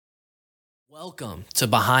Welcome to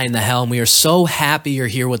Behind the Helm. We are so happy you're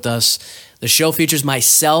here with us. The show features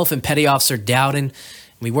myself and Petty Officer Dowden.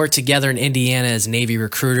 We work together in Indiana as Navy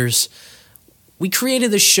recruiters. We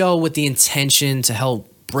created the show with the intention to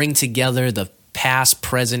help bring together the past,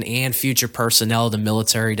 present, and future personnel of the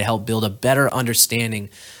military to help build a better understanding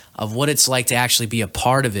of what it's like to actually be a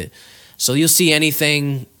part of it. So you'll see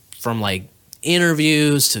anything from like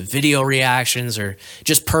interviews to video reactions or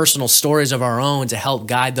just personal stories of our own to help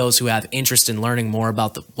guide those who have interest in learning more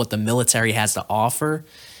about what the military has to offer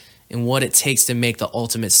and what it takes to make the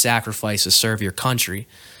ultimate sacrifice to serve your country.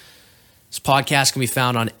 This podcast can be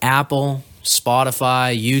found on Apple,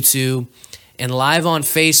 Spotify, YouTube, and live on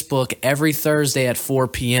Facebook every Thursday at 4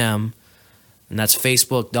 p.m. And that's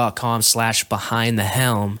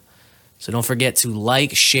facebook.com/behindthehelm. So don't forget to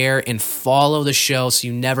like, share, and follow the show so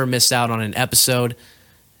you never miss out on an episode.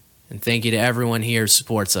 And thank you to everyone here who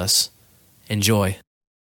supports us. Enjoy.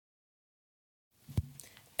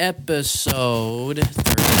 Episode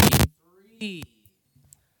 33.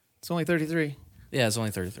 It's only 33. Yeah, it's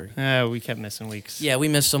only 33. We kept missing weeks. Yeah, we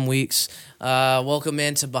missed some weeks. Welcome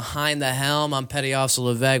into Behind the Helm. I'm Petty Officer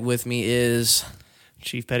Levesque. With me is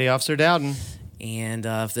Chief Petty Officer Dowden. And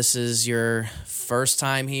if this is your first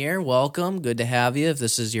time here, welcome. Good to have you. If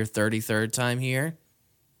this is your 33rd time here,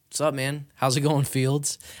 what's up, man? How's it going,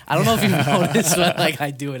 Fields? I don't know if you've noticed, but like I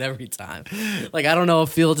do it every time. Like I don't know if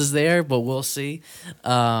Fields is there, but we'll see.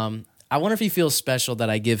 I wonder if he feels special that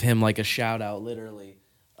I give him like a shout out literally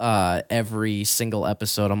every single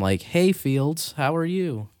episode. I'm like, hey, Fields, how are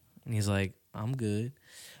you? And he's like, I'm good.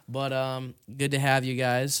 But good to have you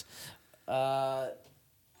guys.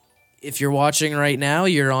 If you're watching right now,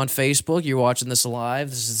 you're on Facebook, you're watching this live.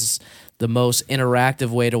 This is the most interactive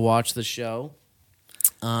way to watch the show.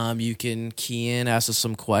 You can key in, ask us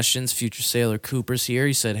some questions. Future Sailor Cooper's here.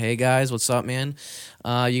 He said, hey, guys, what's up, man?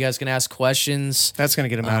 You guys can ask questions. That's going to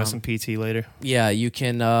get him out of some PT later. Yeah, you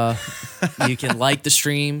can you can like the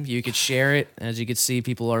stream. You could share it. As you can see,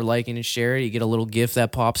 people are liking and sharing it. You get a little GIF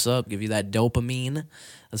that pops up, give you that dopamine.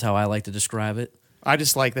 That's how I like to describe it. I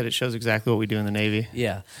just like that it shows exactly what we do in the Navy.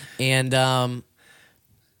 Yeah. And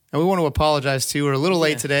we want to apologize, too. We're a little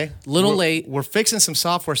late today. Late. We're fixing some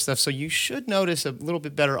software stuff, so you should notice a little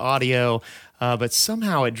bit better audio, but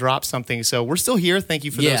somehow it dropped something. So we're still here. Thank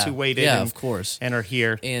you for those who waited of course. And are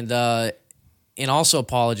here. And also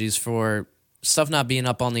apologies for stuff not being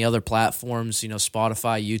up on the other platforms,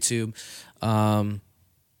 Spotify, YouTube.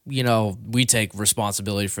 We take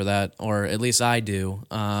responsibility for that, or at least I do.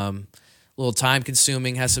 A little time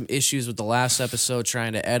consuming, has some issues with the last episode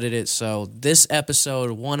trying to edit it. So this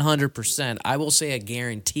episode, 100%, I will say a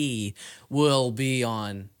guarantee, will be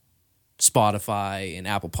on Spotify and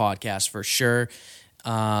Apple Podcasts for sure.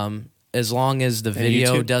 As long as the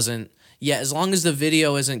video doesn't, as long as the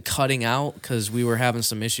video isn't cutting out, because we were having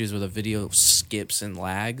some issues with the video skips and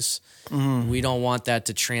lags. We don't want that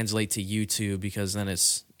to translate to YouTube because then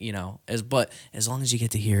it's, but as long as you get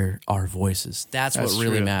to hear our voices, that's what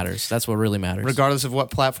really matters. That's what really matters. Regardless of what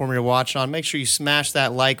platform you're watching on, make sure you smash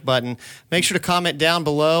that like button. Make sure to comment down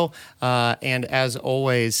below. And as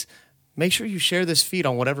always, make sure you share this feed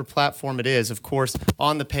on whatever platform it is. Of course,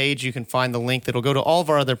 on the page, you can find the link that'll go to all of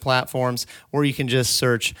our other platforms, or you can just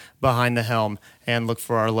search Behind the Helm and look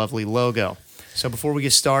for our lovely logo. So before we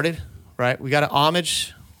get started, right, we got an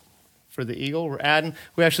homage for the Eagle.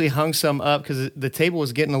 We actually hung some up because the table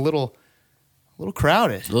was getting a little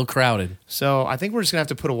crowded. A little crowded. So I think we're just going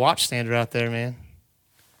to have to put a watch stander out there, man.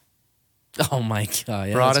 Oh, my God.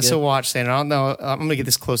 Yeah, brought us a watch stander. I don't know. I'm going to get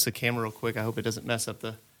this close to the camera real quick. I hope it doesn't mess up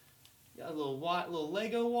the... Got a little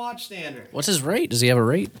Lego watch stander. What's his rate? Does he have a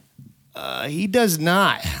rate? He does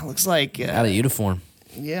not. Looks like... out of uniform.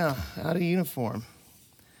 Yeah, out of uniform.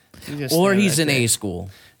 Or he's in A school.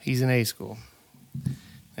 He's in A school.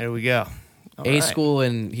 There we go. School,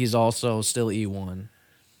 and he's also still E1.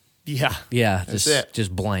 Yeah. Yeah,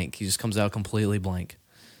 just blank. He just comes out completely blank.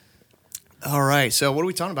 All right, so what are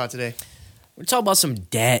we talking about today? We're talking about some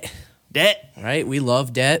debt. Debt? Right? We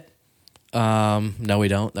love debt. No, we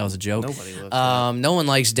don't. That was a joke. Nobody loves debt. No one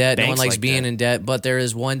likes debt. Banks no one likes like being debt. in debt, but there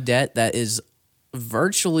is one debt that is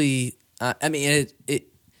virtually,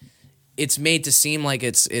 it's made to seem like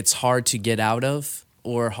it's hard to get out of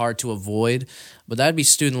or hard to avoid, but that'd be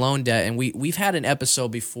student loan debt. And we've had an episode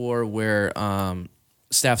before where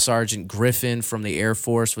Staff Sergeant Griffin from the Air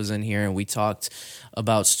Force was in here, and we talked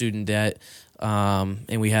about student debt,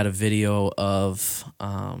 and we had a video of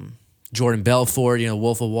Jordan Belfort,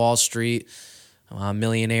 Wolf of Wall Street,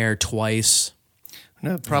 millionaire twice. I'm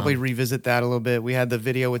going to probably revisit that a little bit. We had the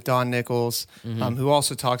video with Don Nichols, who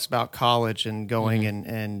also talks about college and going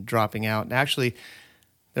and dropping out. And actually,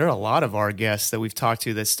 There are a lot of our guests that we've talked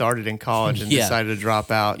to that started in college and Yeah. decided to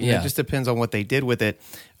drop out. You know, it just depends on what they did with it.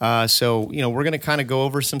 So, we're going to kind of go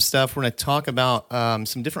over some stuff. We're going to talk about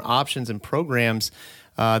some different options and programs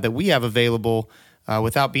that we have available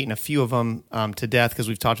without beating a few of them to death, because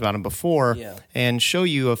we've talked about them before, and show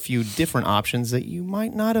you a few different options that you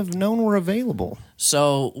might not have known were available.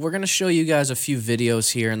 So we're going to show you guys a few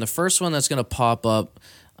videos here, and the first one that's going to pop up,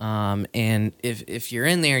 and if you're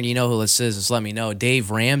in there and you know who this is, just let me know. Dave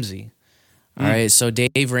Ramsey. All right, so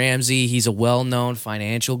Dave Ramsey, he's a well-known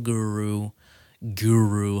financial guru. I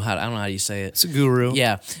don't know how you say it. It's a guru.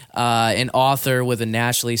 Yeah, an author with a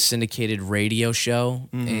nationally syndicated radio show,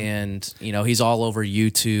 and he's all over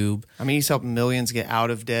YouTube. I mean, he's helped millions get out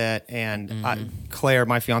of debt, and Claire,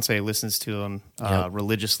 my fiance, listens to him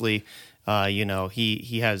religiously.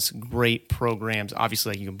 He has great programs.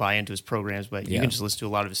 Obviously, you can buy into his programs, but you can just listen to a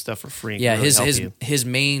lot of his stuff for free. Yeah, really his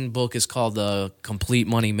main book is called The Complete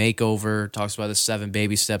Money Makeover. Talks about the 7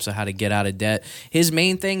 baby steps of how to get out of debt. His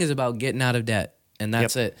main thing is about getting out of debt, and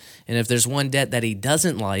that's it. And if there's one debt that he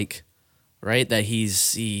doesn't like, right, that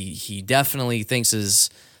he definitely thinks is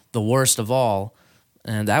the worst of all,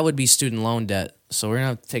 and that would be student loan debt. So we're gonna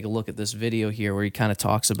have to take a look at this video here where he kind of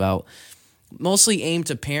talks about, mostly aimed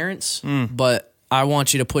to parents, but I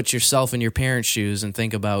want you to put yourself in your parents' shoes and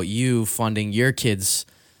think about you funding your kids'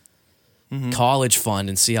 college fund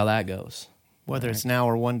and see how that goes. Whether it's now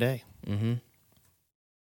or one day. Mm-hmm.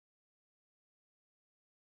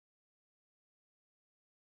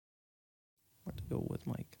 Where to go with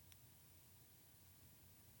Mike?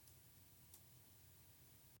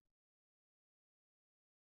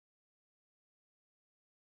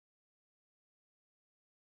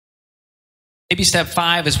 Baby step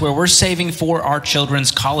 5 is where we're saving for our children's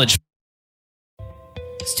college.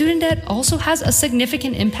 Student debt also has a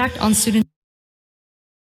significant impact on student.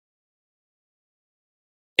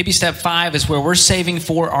 Baby step 5 is where we're saving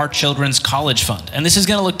for our children's college fund. And this is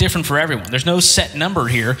going to look different for everyone. There's no set number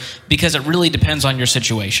here because it really depends on your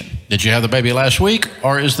situation. Did you have the baby last week,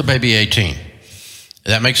 or is the baby 18?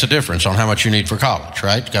 That makes a difference on how much you need for college,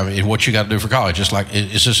 right? I mean, what you got to do for college. It's like,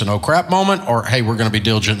 is this an oh crap moment, or hey, we're going to be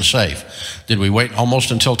diligent and safe? Did we wait almost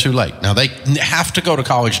until too late? Now, they have to go to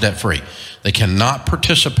college debt free. They cannot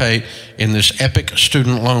participate in this epic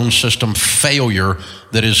student loan system failure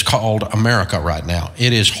that is called America right now.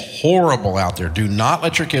 It is horrible out there. Do not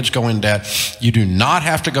let your kids go in debt. You do not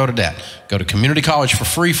have to go to debt. Go to community college for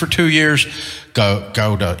free for 2 years. Go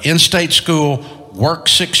to in-state school. Work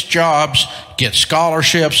 6 jobs, get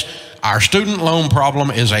scholarships. Our student loan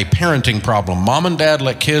problem is a parenting problem. Mom and dad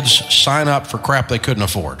let kids sign up for crap they couldn't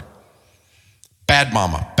afford. Bad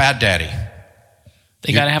mama, bad daddy.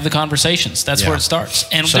 They got to have the conversations. That's where it starts.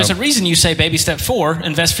 And there's a reason you say baby step 4,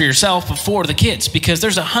 invest for yourself before the kids, because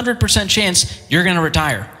there's a 100% chance you're going to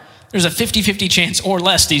retire. There's a 50-50 chance or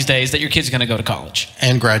less these days that your kid's going to go to college.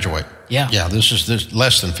 And graduate. Yeah. Yeah, this is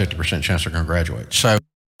less than 50% chance they're going to graduate. So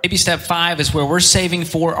Baby step 5 is where we're saving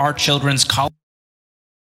for our children's college.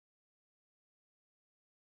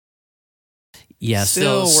 Yeah,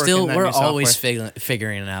 Still working that we're new always software.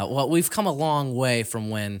 figuring it out. Well, we've come a long way from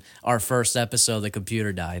when our first episode, the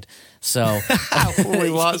computer died. So We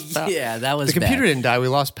lost power. yeah, that was The computer bad. didn't die. We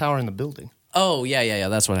lost power in the building. Oh yeah.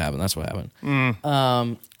 That's what happened.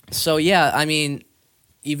 So yeah, I mean,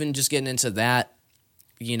 even just getting into that,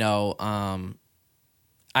 I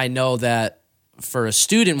know that for a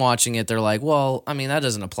student watching it, they're like, well, I mean, that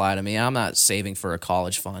doesn't apply to me. I'm not saving for a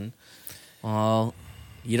college fund. Well,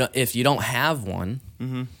 if you don't have one,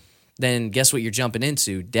 then guess what you're jumping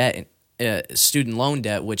into? Debt, student loan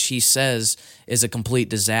debt, which he says is a complete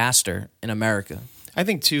disaster in America. I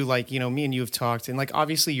think too, like, me and you have talked, and like,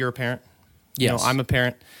 obviously you're a parent. Yes. I'm a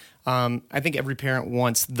parent. I think every parent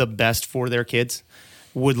wants the best for their kids,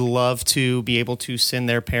 would love to be able to send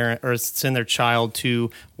their parent or send their child to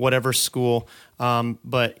whatever school.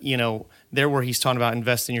 But, there where he's talking about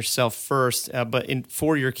invest in yourself first,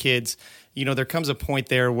 for your kids, there comes a point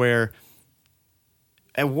there where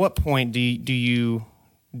at what point do you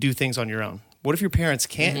do things on your own? What if your parents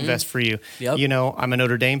can't invest for you? Yep. I'm a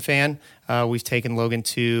Notre Dame fan. We've taken Logan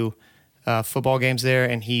to football games there,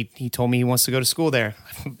 and he told me he wants to go to school there.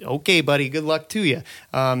 Okay, buddy, good luck to you.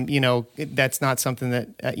 That's not something that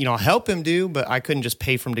I'll help him do, but I couldn't just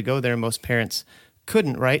pay for him to go there. Most parents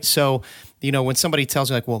couldn't, right? So when somebody tells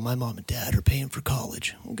me like, well, my mom and dad are paying for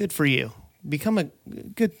college, well, good for you. Become a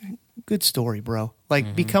good story, bro.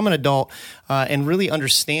 Like, become an adult and really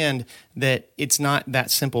understand that it's not that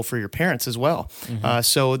simple for your parents as well.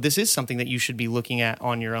 So this is something that you should be looking at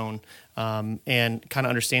on your own and kind of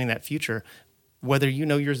understanding that future. whether you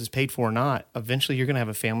know yours is paid for or not, eventually you're going to have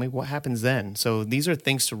a family. What happens then? So these are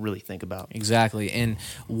things to really think about. Exactly. And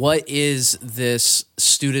what is this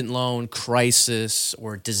student loan crisis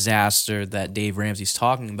or disaster that Dave Ramsey's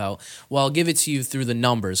talking about? Well, I'll give it to you through the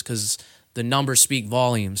numbers, because the numbers speak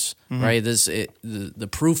volumes, right? The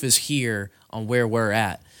proof is here on where we're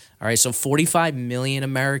at. All right, so 45 million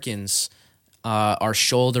Americans are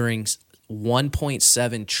shouldering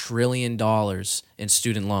 $1.7 trillion in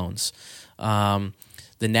student loans.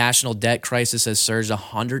 The national debt crisis has surged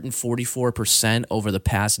 144% over the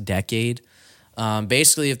past decade.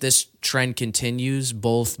 Basically, if this trend continues,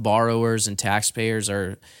 both borrowers and taxpayers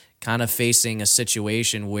are kind of facing a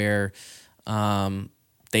situation where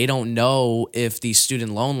they don't know if these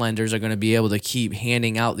student loan lenders are going to be able to keep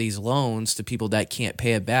handing out these loans to people that can't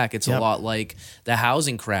pay it back. It's a lot like the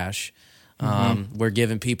housing crash. We're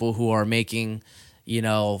giving people who are making,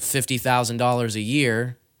 $50,000 a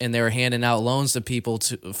year, and they're handing out loans to people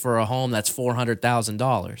for a home that's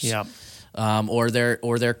 $400,000. Yep. Or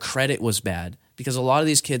their credit was bad, because a lot of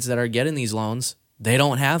these kids that are getting these loans, they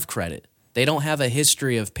don't have credit. They don't have a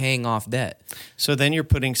history of paying off debt. So then you're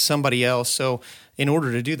putting somebody else. So in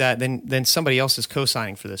order to do that, then somebody else is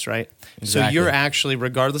co-signing for this, right? Exactly. So you're actually,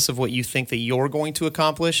 regardless of what you think that you're going to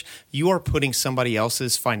accomplish, you are putting somebody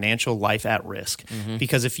else's financial life at risk.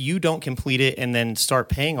 Because if you don't complete it and then start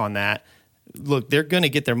paying on that, look, they're going to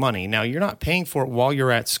get their money. Now, you're not paying for it while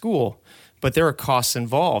you're at school, but there are costs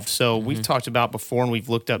involved. So we've talked about before, and we've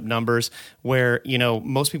looked up numbers where,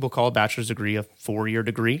 most people call a bachelor's degree a 4-year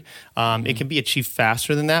degree. It can be achieved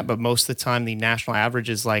faster than that, but most of the time the national average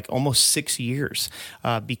is like almost 6 years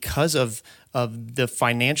because of the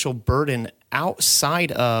financial burden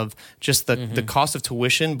outside of just the cost of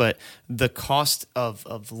tuition, but the cost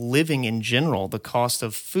of living in general, the cost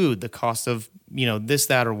of food, the cost of, this,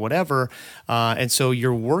 that, or whatever. And so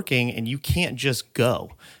you're working, and you can't just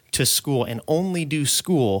go to school and only do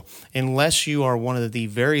school unless you are one of the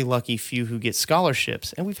very lucky few who get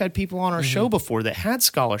scholarships. And we've had people on our show before that had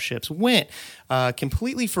scholarships, went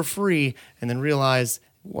completely for free, and then realized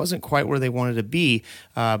it wasn't quite where they wanted to be.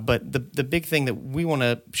 But the big thing that we want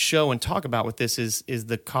to show and talk about with this is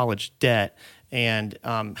the college debt and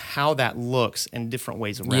how that looks in different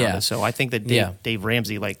ways around us. So I think that Dave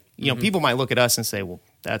Ramsey, people might look at us and say, well,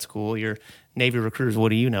 that's cool. You're Navy recruiters. What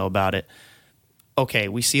do you know about it? Okay,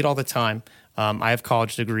 we see it all the time. I have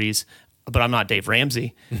college degrees, but I'm not Dave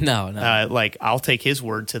Ramsey. No. I'll take his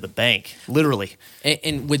word to the bank, literally.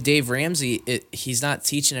 And with Dave Ramsey, he's not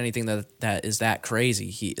teaching anything that is that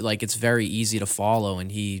crazy. It's very easy to follow,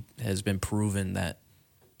 and he has been proven that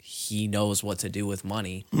he knows what to do with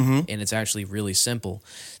money, and it's actually really simple.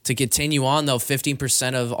 To continue on, though,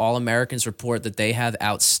 15% of all Americans report that they have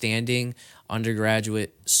outstanding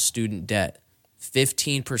undergraduate student debt.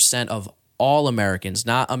 15% of all Americans,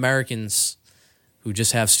 not Americans who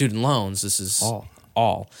just have student loans. This is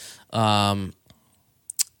all.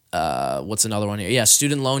 What's another one here? Yeah,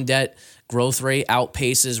 student loan debt growth rate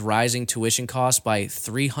outpaces rising tuition costs by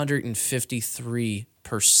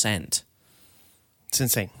 353%. It's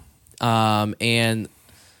insane. And in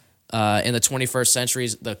the 21st century,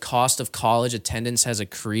 the cost of college attendance has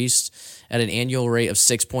increased at an annual rate of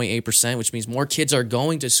 6.8%, which means more kids are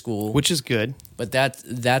going to school, which is good. But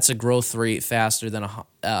that's a growth rate faster than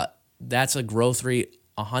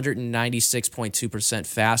 196.2%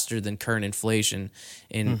 faster than current inflation,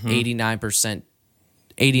 and 89%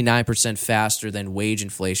 faster than wage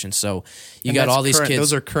inflation. So you got all these kids.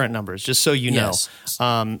 Those are current numbers, just so you know.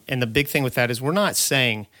 And the big thing with that is we're not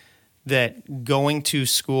saying that going to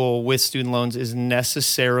school with student loans is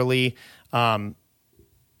necessarily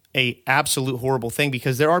a absolute horrible thing,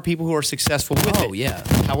 because there are people who are successful with it. Yeah.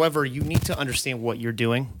 However, you need to understand what you're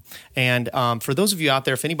doing. And for those of you out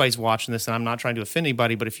there, if anybody's watching this, and I'm not trying to offend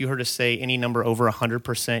anybody, but if you heard us say any number over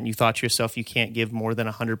 100% and you thought to yourself you can't give more than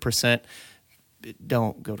 100%,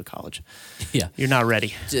 don't go to college. Yeah. You're not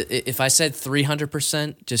ready. If I said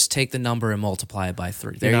 300%, just take the number and multiply it by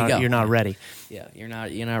 3. There you go. You're not ready. Yeah, you're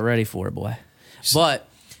not ready for it, boy. But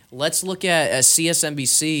let's look at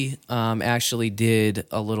CSNBC actually did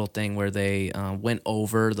a little thing where they went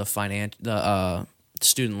over the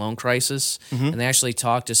student loan crisis, and they actually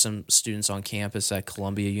talked to some students on campus at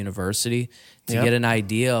Columbia University to get an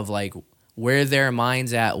idea of where their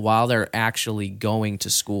mind's at while they're actually going to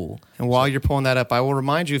school. And while you're pulling that up, I will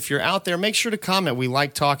remind you, if you're out there, make sure to comment. We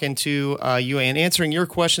like talking to you and answering your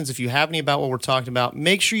questions. If you have any about what we're talking about,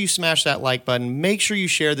 make sure you smash that like button. Make sure you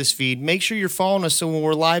share this feed. Make sure you're following us so when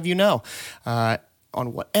we're live, on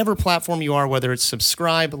whatever platform you are, whether it's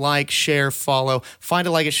subscribe, like, share, follow. Find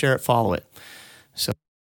it, like it, share it, follow it. So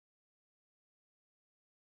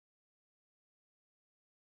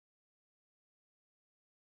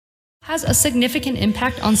has a significant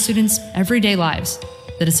impact on students' everyday lives,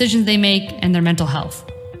 the decisions they make, and their mental health.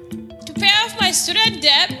 To pay off my student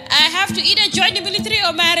debt, I have to either join the military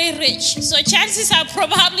or marry rich. So chances are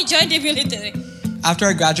probably join the military. After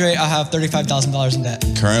I graduate, I'll have $35,000 in debt.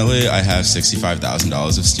 Currently, I have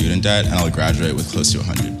 $65,000 of student debt, and I'll graduate with close to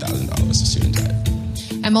 $100,000 of student debt.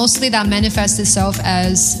 And mostly that manifests itself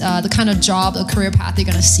as the kind of job, the career path you're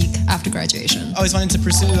going to seek after graduation. I always wanted to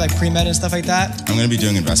pursue like pre-med and stuff like that. I'm going to be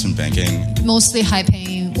doing investment banking. Mostly high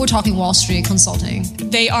paying, we're talking Wall Street consulting.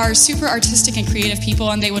 They are super artistic and creative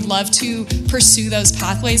people, and they would love to pursue those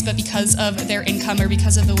pathways, but because of their income or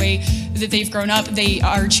because of the way that they've grown up, they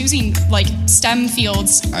are choosing like STEM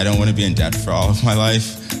fields. I don't want to be in debt for all of my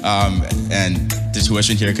life, and the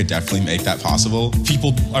tuition here could definitely make that possible.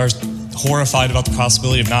 People are horrified about the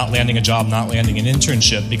possibility of not landing a job, not landing an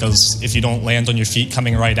internship, because if you don't land on your feet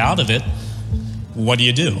coming right out of it, what do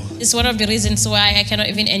you do? It's one of the reasons why I cannot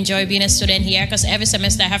even enjoy being a student here, because every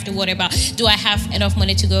semester I have to worry about, do I have enough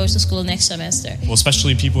money to go to school next semester? Well,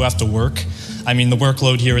 especially people who have to work. I mean, the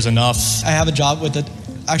workload here is enough. I have a job with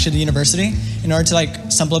the university in order to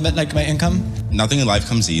like supplement like my income. Nothing in life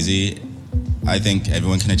comes easy. I think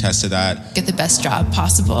everyone can attest to that. Get the best job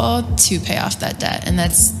possible to pay off that debt, and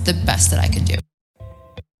that's the best that I can do.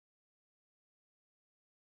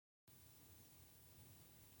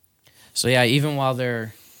 So yeah, even while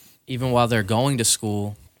they're going to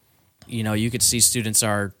school, you know, you could see students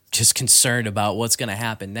are just concerned about what's going to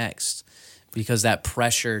happen next, because that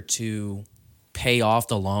pressure to pay off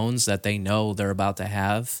the loans that they know they're about to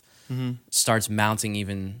have starts mounting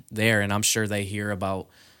even there. And I'm sure they hear about,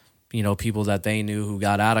 you know, people that they knew who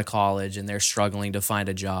got out of college and they're struggling to find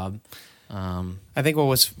a job. I think what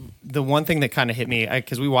was the one thing that kind of hit me,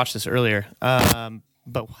 because we watched this earlier,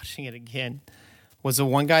 but watching it again, was the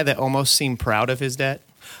one guy that almost seemed proud of his debt.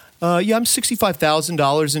 Yeah, I'm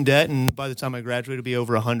 $65,000 in debt, and by the time I graduate, it'll be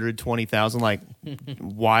over $120,000. Like,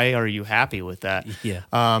 why are you happy with that? Yeah.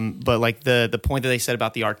 But like the point that they said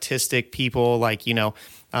about the artistic people, like, you know,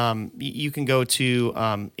 you can go to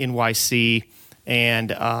NYC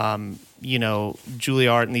and you know,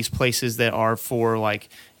 Juilliard and these places that are for like,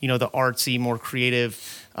 you know, the artsy, more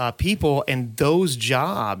creative people, and those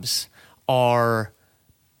jobs are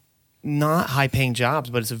not high-paying jobs,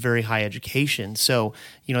 but it's a very high education. So,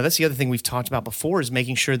 you know, that's the other thing we've talked about before, is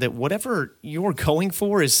making sure that whatever you're going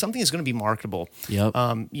for is something that's going to be marketable. Yep.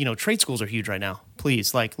 You know, trade schools are huge right now.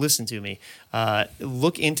 Please, like, listen to me.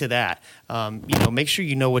 Look into that. You know, make sure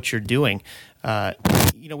you know what you're doing.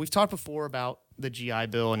 You know, we've talked before about the GI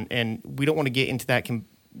Bill, and we don't want to get into that, you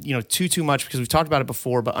know, too much, because we've talked about it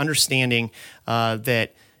before, but understanding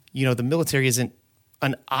that, you know, the military isn't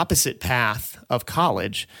an opposite path of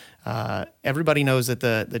college. Everybody knows that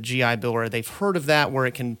the GI Bill, or they've heard of that, where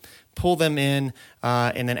it can pull them in,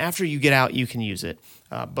 and then after you get out, you can use it.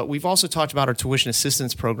 But we've also talked about our tuition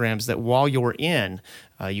assistance programs that while you're in,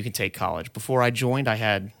 you can take college. Before I joined, I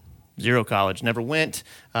had zero college, never went,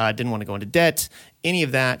 didn't want to go into debt, any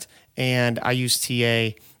of that, and I used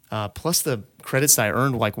TA plus the credits that I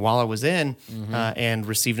earned like while I was in, and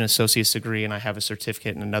received an associate's degree, and I have a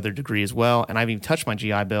certificate and another degree as well, and I haven't even touched my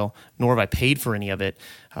GI Bill, nor have I paid for any of it.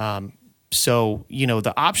 So, you know,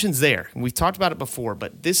 the option's there. We've talked about it before,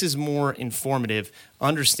 but this is more informative.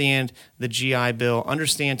 Understand the GI Bill,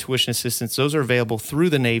 understand tuition assistance. Those are available through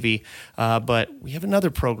the Navy, but we have another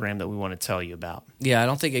program that we want to tell you about. Yeah, I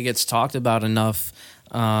don't think it gets talked about enough.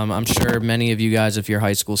 I'm sure many of you guys, if you're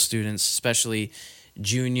high school students, especially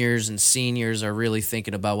juniors and seniors, are really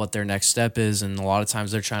thinking about what their next step is, and a lot of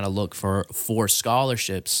times they're trying to look for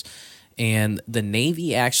scholarships. And the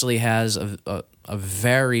Navy actually has a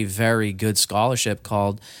very, very good scholarship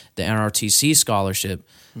called the NRTC Scholarship.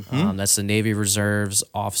 That's the Navy Reserves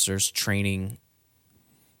Officers Training.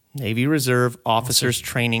 Navy Reserve Officers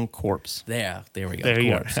Training Corps. There we go. There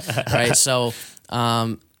you are. Right, so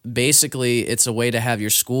basically it's a way to have your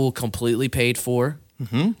school completely paid for.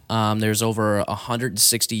 There's over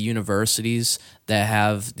 160 universities that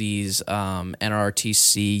have these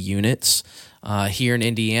NRTC units. Here in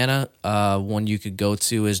Indiana, one you could go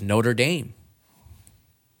to is Notre Dame.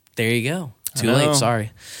 There you go. Too late,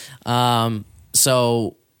 sorry.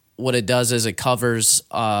 So what it does is it covers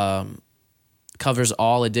all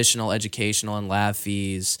additional educational and lab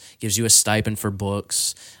fees, gives you a stipend for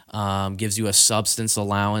books, gives you a substance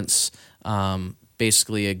allowance.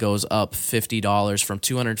 Basically, it goes up $50 from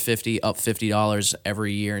 $250 up $50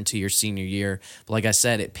 every year into your senior year. But like I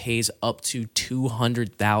said, it pays up to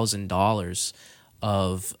 $200,000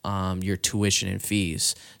 of your tuition and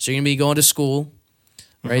fees. So you're gonna be going to school,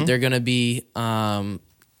 right? They're gonna be,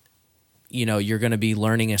 you're gonna be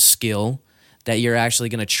learning a skill that you're actually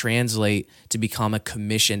going to translate to become a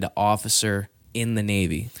commissioned officer in the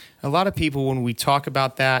Navy. A lot of people, when we talk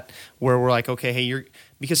about that, where we're like, okay, hey,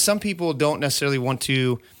 because some people don't necessarily want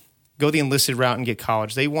to go the enlisted route and get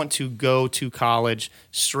college. They want to go to college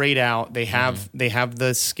straight out. They have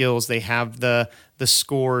the skills, they have the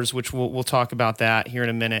scores, which we'll talk about that here in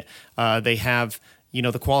a minute. They have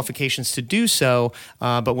the qualifications to do so,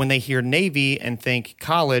 but when they hear Navy and think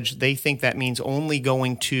college, they think that means only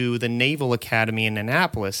going to the Naval Academy in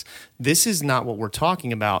Annapolis. This is not what we're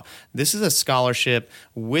talking about. This is a scholarship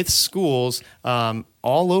with schools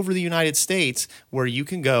all over the United States where you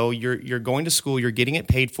can go. You're going to school, you're getting it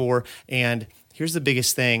paid for, and here's the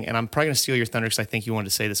biggest thing, and I'm probably going to steal your thunder because I think you wanted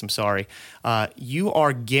to say this. I'm sorry. You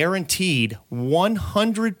are guaranteed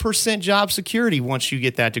 100% job security once you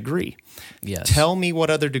get that degree. Yes. Tell me what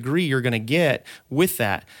other degree you're going to get with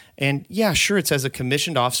that. And yeah, sure, it's as a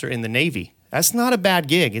commissioned officer in the Navy. That's not a bad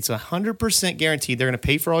gig. It's 100% guaranteed. They're going to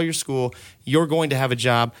pay for all your school. You're going to have a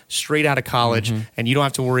job straight out of college, and you don't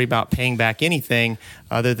have to worry about paying back anything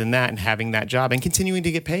other than that and having that job and continuing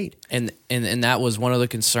to get paid. And that was one of the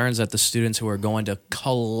concerns that the students who are going to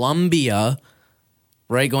Columbia,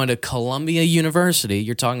 right, going to Columbia University,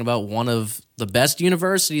 you're talking about one of the best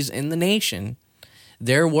universities in the nation.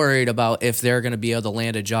 They're worried about if they're going to be able to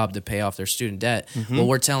land a job to pay off their student debt. Well,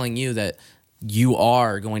 we're telling you that you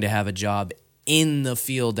are going to have a job in the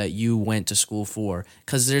field that you went to school for,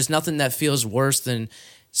 because there's nothing that feels worse than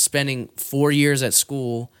spending 4 years at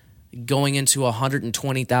school, going into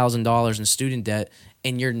 $120,000 in student debt,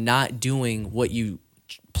 and you're not doing what you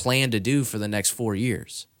plan to do for the next 4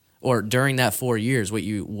 years, or during that 4 years, what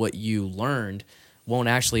you learned won't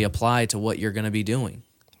actually apply to what you're going to be doing.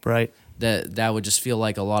 Right. That would just feel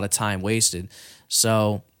like a lot of time wasted.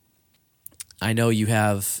 So I know you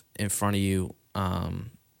have in front of you,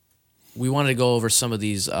 we wanted to go over some of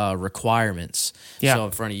these requirements. Yeah. So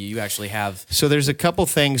in front of you, you actually have. So there's a couple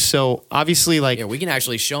things. So obviously, we can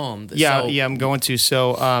actually show them. I'm going to.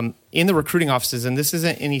 So in the recruiting offices, and this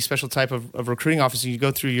isn't any special type of recruiting office, you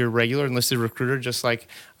go through your regular enlisted recruiter, just like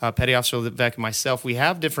Petty Officer Levesque and myself. We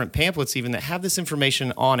have different pamphlets even that have this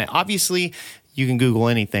information on it. Obviously, you can Google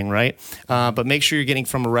anything, right? But make sure you're getting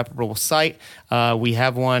from a reputable site. We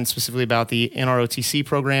have one specifically about the NROTC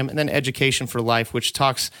program, and then Education for Life, which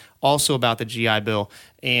talks also about the GI Bill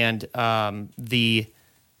and the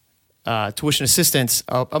tuition assistance,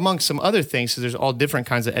 among some other things. So there's all different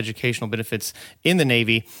kinds of educational benefits in the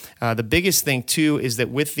Navy. The biggest thing, too, is that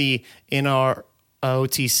with the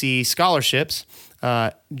NROTC scholarships,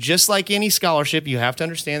 just like any scholarship, you have to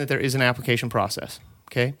understand that there is an application process.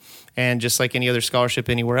 Okay. And just like any other scholarship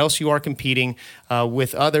anywhere else, you are competing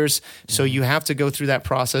with others. So you have to go through that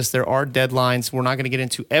process. There are deadlines. We're not going to get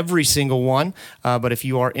into every single one, but if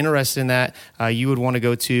you are interested in that, you would want to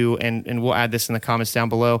go to, and we'll add this in the comments down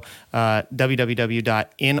below,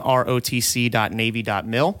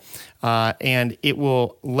 www.nrotc.navy.mil. And it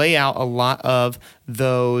will lay out a lot of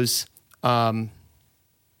those. Wow.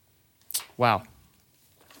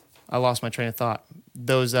 I lost my train of thought.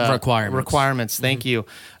 Those requirements. Thank you.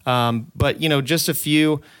 But just a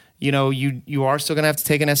few. You are still going to have to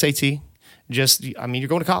take an SAT. You're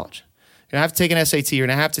going to college. You're going to have to take an SAT. You're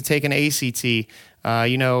going to have to take an ACT. You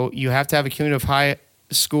have to have a cumulative high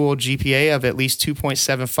school GPA of at least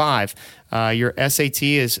 2.75. Your SAT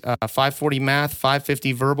is 540 math,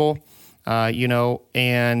 550 verbal.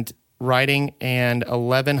 And writing, and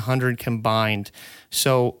 1,100 combined.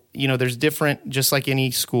 So, there's different, just like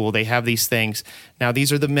any school, they have these things. Now,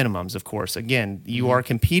 these are the minimums, of course. Again, you are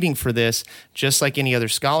competing for this just like any other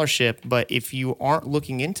scholarship. But if you aren't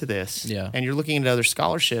looking into this and you're looking into other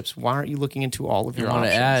scholarships, why aren't you looking into all of your options? I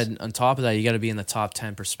want to add, on top of that, you got to be in the top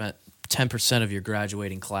 10% of your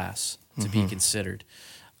graduating class to be considered.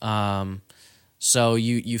 So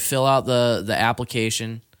you fill out the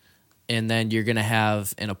application, and then you're going to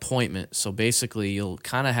have an appointment. So basically, you'll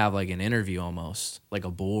kind of have like an interview almost, like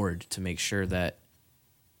a board, to make sure that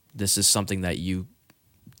this is something that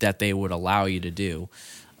they would allow you to do.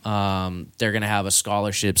 They're going to have a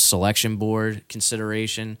scholarship selection board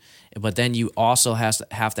consideration, but then you also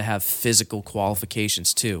have to have physical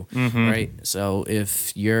qualifications too, right? So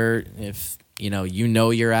if you're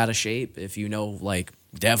out of shape, if like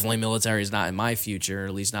definitely military is not in my future, or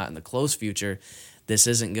at least not in the close future, this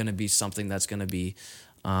isn't going to be something that's going to be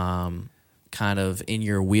kind of in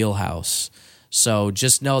your wheelhouse. So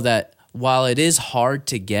just know that while it is hard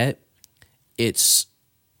to get, it's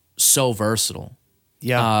so versatile.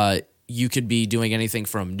 Yeah. You could be doing anything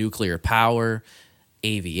from nuclear power,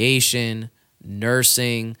 aviation,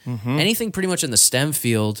 nursing, anything pretty much in the STEM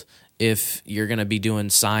field if you're going to be doing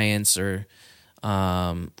science or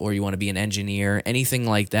or you want to be an engineer, anything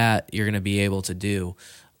like that, you're going to be able to do.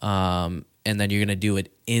 And then you're going to do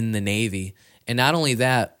it in the Navy. And not only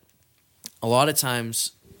that, a lot of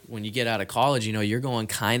times when you get out of college, you're going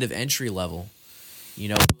kind of entry level.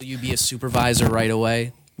 Will you be a supervisor right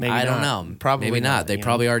away? Maybe I don't not. know. Probably maybe not. not, They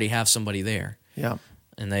probably already have somebody there. Yeah.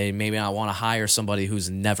 And they maybe not want to hire somebody who's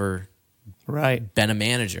never been a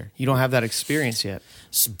manager. You don't have that experience yet.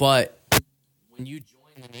 But when you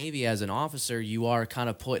join the Navy as an officer, you are kind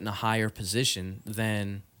of put in a higher position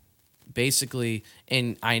than basically,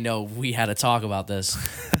 and I know we had to talk about this,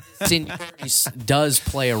 seniority does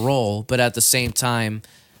play a role, but at the same time,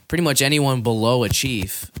 pretty much anyone below a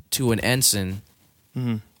chief to an ensign,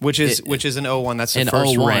 which is an O1, that's the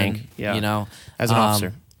first O1, rank, as an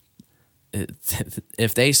officer.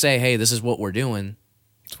 If they say, "Hey, this is what we're doing,"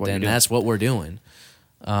 then that's what we're doing.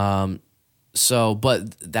 So,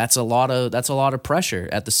 but that's a lot of pressure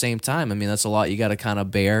at the same time. I mean, that's a lot you got to kind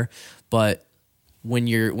of bear. But when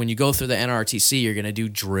you go through the NRTC, you're gonna do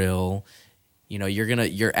drill.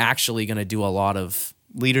 You're actually gonna do a lot of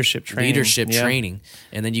leadership training,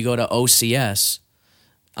 and then you go to OCS,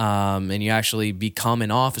 and you actually become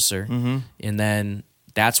an officer, and then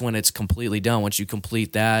that's when it's completely done. Once you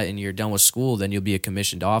complete that and you're done with school, then you'll be a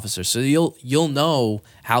commissioned officer. So you'll know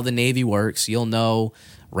how the Navy works. You'll know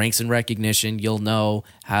ranks and recognition. You'll know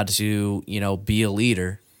how to be a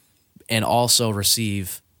leader, and also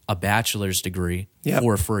receive a bachelor's degree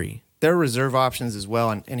for free. There are reserve options as well,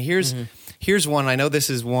 and here's one. I know this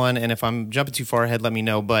is one, and if I'm jumping too far ahead, let me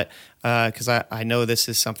know. But because I know this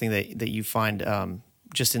is something that you find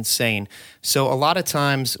just insane. So a lot of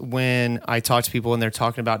times when I talk to people and they're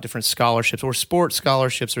talking about different scholarships or sports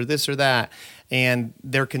scholarships or this or that, and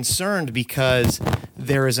they're concerned because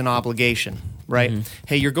there is an obligation, right?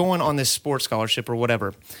 Hey, you're going on this sports scholarship or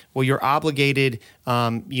whatever. Well, you're obligated,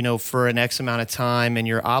 for an X amount of time, and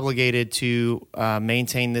you're obligated to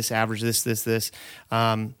maintain this average, this.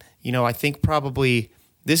 I think probably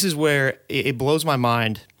this is where it blows my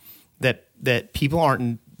mind that people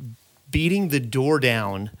aren't beating the door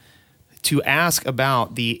down to ask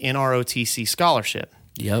about the NROTC scholarship.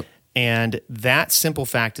 Yep. And that simple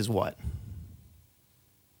fact is what?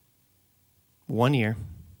 1 year.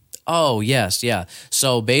 Oh, yes, yeah.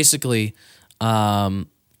 So basically,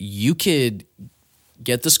 you could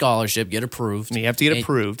get the scholarship, get approved. You have to get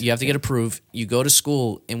approved. You have to get approved. You go to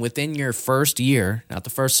school, and within your first year, not the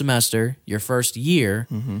first semester, your first year,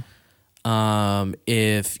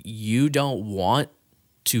 if you don't want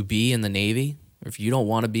to be in the Navy, or if you don't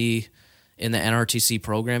want to be in the NRTC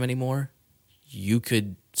program anymore, you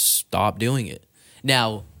could stop doing it.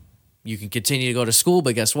 Now, you can continue to go to school,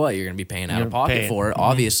 but guess what? You're going to be paying out of pocket for it,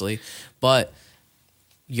 obviously. But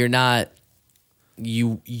you're not,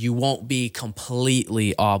 you won't be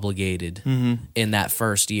completely obligated in that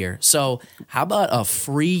first year. So how about a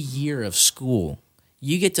free year of school?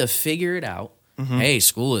 You get to figure it out. Hey,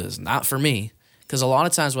 school is not for me. Because a lot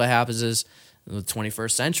of times what happens is, in the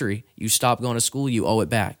 21st century, you stop going to school, you owe it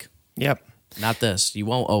back. Yep. Not this. You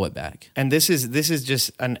won't owe it back. And this is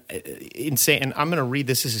just an insane. And I'm going to read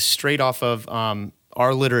this. This is straight off of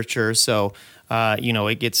our literature. So,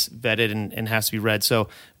 it gets vetted and has to be read. So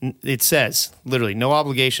it says, literally, no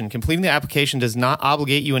obligation. Completing the application does not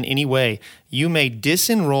obligate you in any way. You may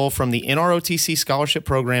disenroll from the NROTC scholarship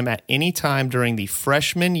program at any time during the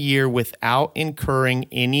freshman year without incurring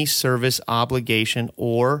any service obligation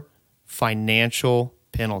or financial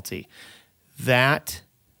penalty. That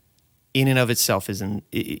in and of itself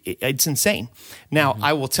it's insane. Now,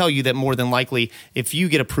 I will tell you that more than likely, if you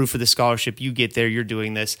get approved for the scholarship, you get there, you're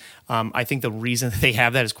doing this. I think the reason that they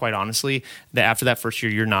have that is, quite honestly, that after that first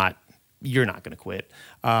year, you're not going to quit.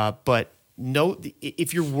 But no,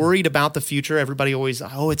 if you're worried about the future, everybody always,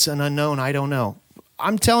 it's an unknown, I don't know.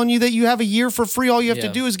 I'm telling you that you have a year for free. All you have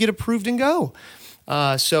to do is get approved and go.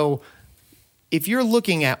 So if you're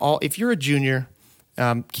looking at if you're a junior,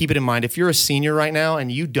 keep it in mind. If you're a senior right now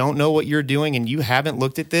and you don't know what you're doing and you haven't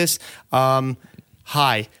looked at this,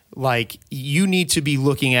 you need to be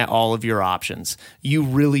looking at all of your options. You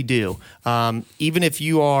really do. Even if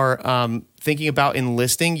you are thinking about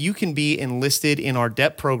enlisting, you can be enlisted in our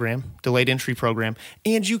DEP program, delayed entry program,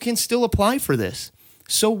 and you can still apply for this.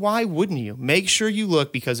 So why wouldn't you? Make sure you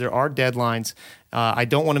look, because there are deadlines. I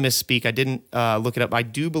don't want to misspeak. I didn't look it up. I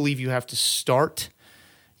do believe you have to start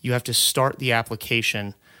the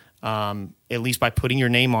application, at least by putting your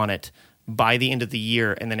name on it, by the end of the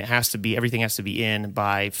year, and then everything has to be in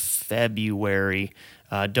by February.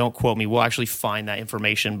 Don't quote me. We'll actually find that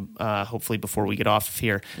information hopefully before we get off of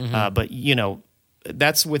here. But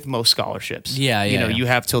that's with most scholarships. Yeah, you know, you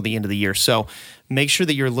have till the end of the year. So make sure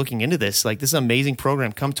that you're looking into this. Like, this is an amazing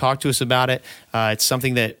program. Come talk to us about it. It's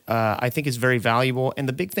something that I think is very valuable. And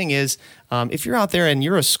the big thing is, if you're out there and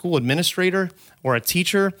you're a school administrator or a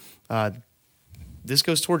teacher, this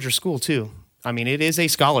goes towards your school too. I mean, it is a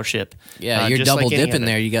scholarship. Yeah, you're double dipping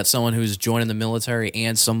there. You got someone who's joining the military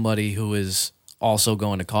and somebody who is also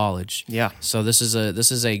going to college. Yeah. So this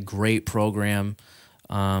is a great program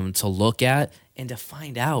to look at and to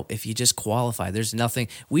find out if you just qualify. There's nothing.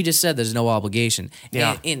 We just said there's no obligation.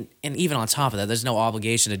 Yeah. And even on top of that, there's no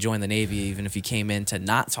obligation to join the Navy, even if you came in to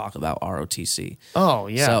not talk about ROTC. Oh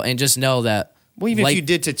yeah. So and just know that. Well, even if you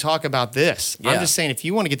did to talk about this, I'm just saying, if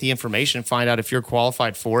you want to get the information and find out if you're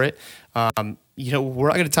qualified for it, you know, we're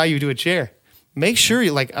not going to tie you to a chair. Make sure,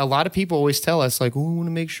 like a lot of people always tell us, like, oh, I want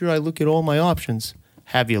to make sure I look at all my options.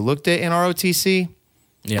 Have you looked at NROTC?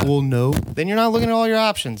 Yeah. Well, no. Then you're not looking at all your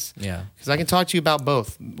options. Yeah. Because I can talk to you about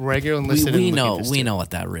both, regular and enlisted. We know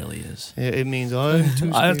what that really is. It means I'm too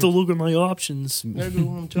scared. I have to look at my options. I gotta go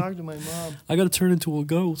home and talk to my mom. I got to turn into a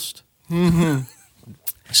ghost. Mm-hmm.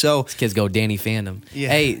 So these kids go Danny Fandom. Yeah.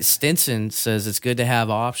 Hey, Stinson says it's good to have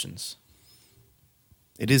options.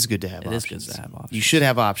 It is good to have options. It is good to have options. You should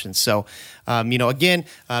have options. So, you know, again,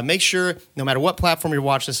 make sure no matter what platform you're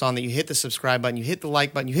watching this on, that you hit the subscribe button, you hit the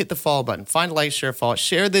like button, you hit the follow button. Find, like, share, follow.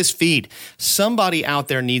 Share this feed. Somebody out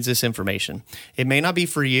there needs this information. It may not be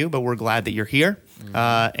for you, but we're glad that you're here.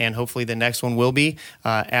 And hopefully the next one will be.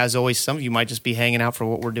 As always, some of you might just be hanging out for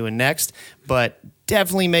what we're doing next. But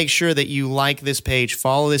definitely make sure that you like this page,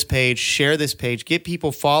 follow this page, share this page, get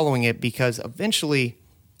people following it, because eventually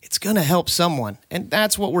it's going to help someone. And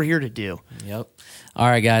that's what we're here to do. Yep. All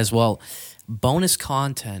right, guys. Well, bonus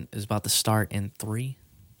content is about to start in 3,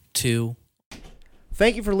 2.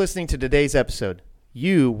 Thank you for listening to today's episode.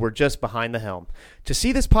 You were just behind the helm. To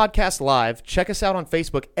see this podcast live, check us out on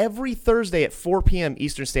Facebook every Thursday at 4 p.m.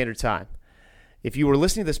 Eastern Standard Time. If you were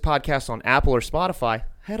listening to this podcast on Apple or Spotify,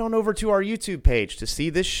 head on over to our YouTube page to see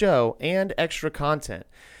this show and extra content.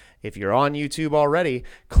 If you're on YouTube already,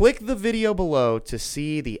 click the video below to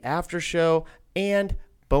see the after show and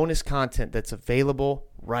bonus content that's available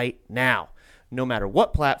right now. No matter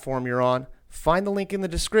what platform you're on, find the link in the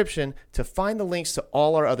description to find the links to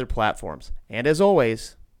all our other platforms. And as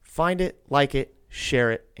always, find it, like it,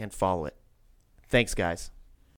 share it, and follow it. Thanks, guys.